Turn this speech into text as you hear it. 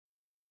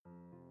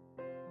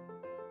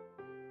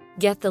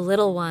Get the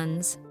little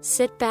ones,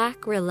 sit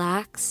back,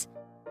 relax,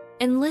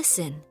 and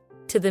listen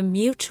to the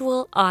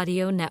Mutual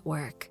Audio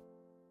Network.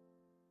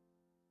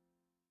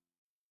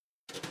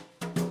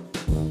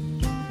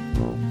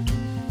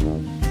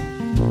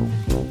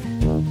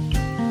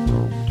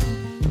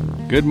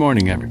 Good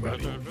morning,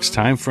 everybody. It's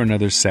time for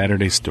another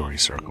Saturday Story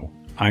Circle.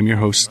 I'm your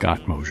host,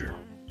 Scott Mosier.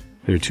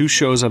 There are two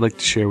shows I'd like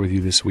to share with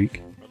you this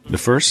week. The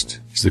first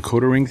is the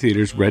Coda Ring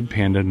Theater's Red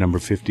Panda number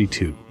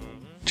 52.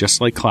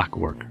 Just like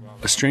clockwork,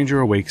 a stranger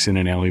awakes in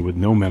an alley with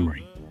no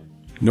memory,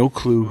 no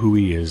clue who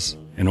he is,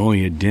 and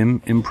only a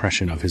dim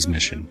impression of his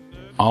mission.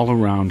 All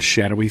around,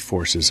 shadowy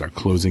forces are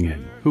closing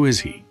in. Who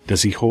is he?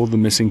 Does he hold the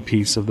missing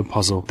piece of the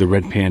puzzle the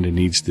Red Panda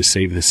needs to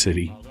save the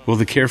city? Will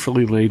the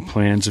carefully laid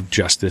plans of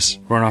justice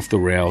run off the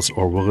rails,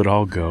 or will it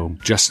all go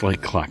just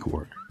like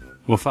clockwork?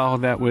 We'll follow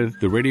that with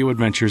The Radio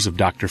Adventures of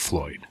Dr.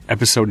 Floyd,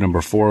 episode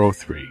number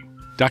 403.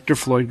 Dr.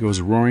 Floyd goes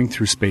roaring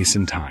through space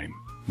and time.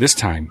 This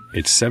time,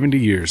 it's 70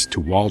 years to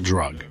Wall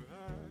Drug.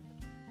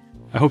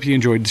 I hope you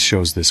enjoyed the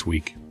shows this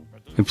week,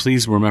 and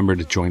please remember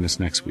to join us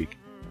next week,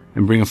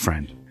 and bring a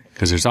friend,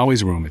 because there's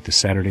always room at the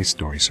Saturday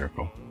Story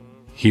Circle,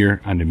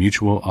 here on the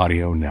Mutual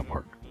Audio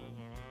Network.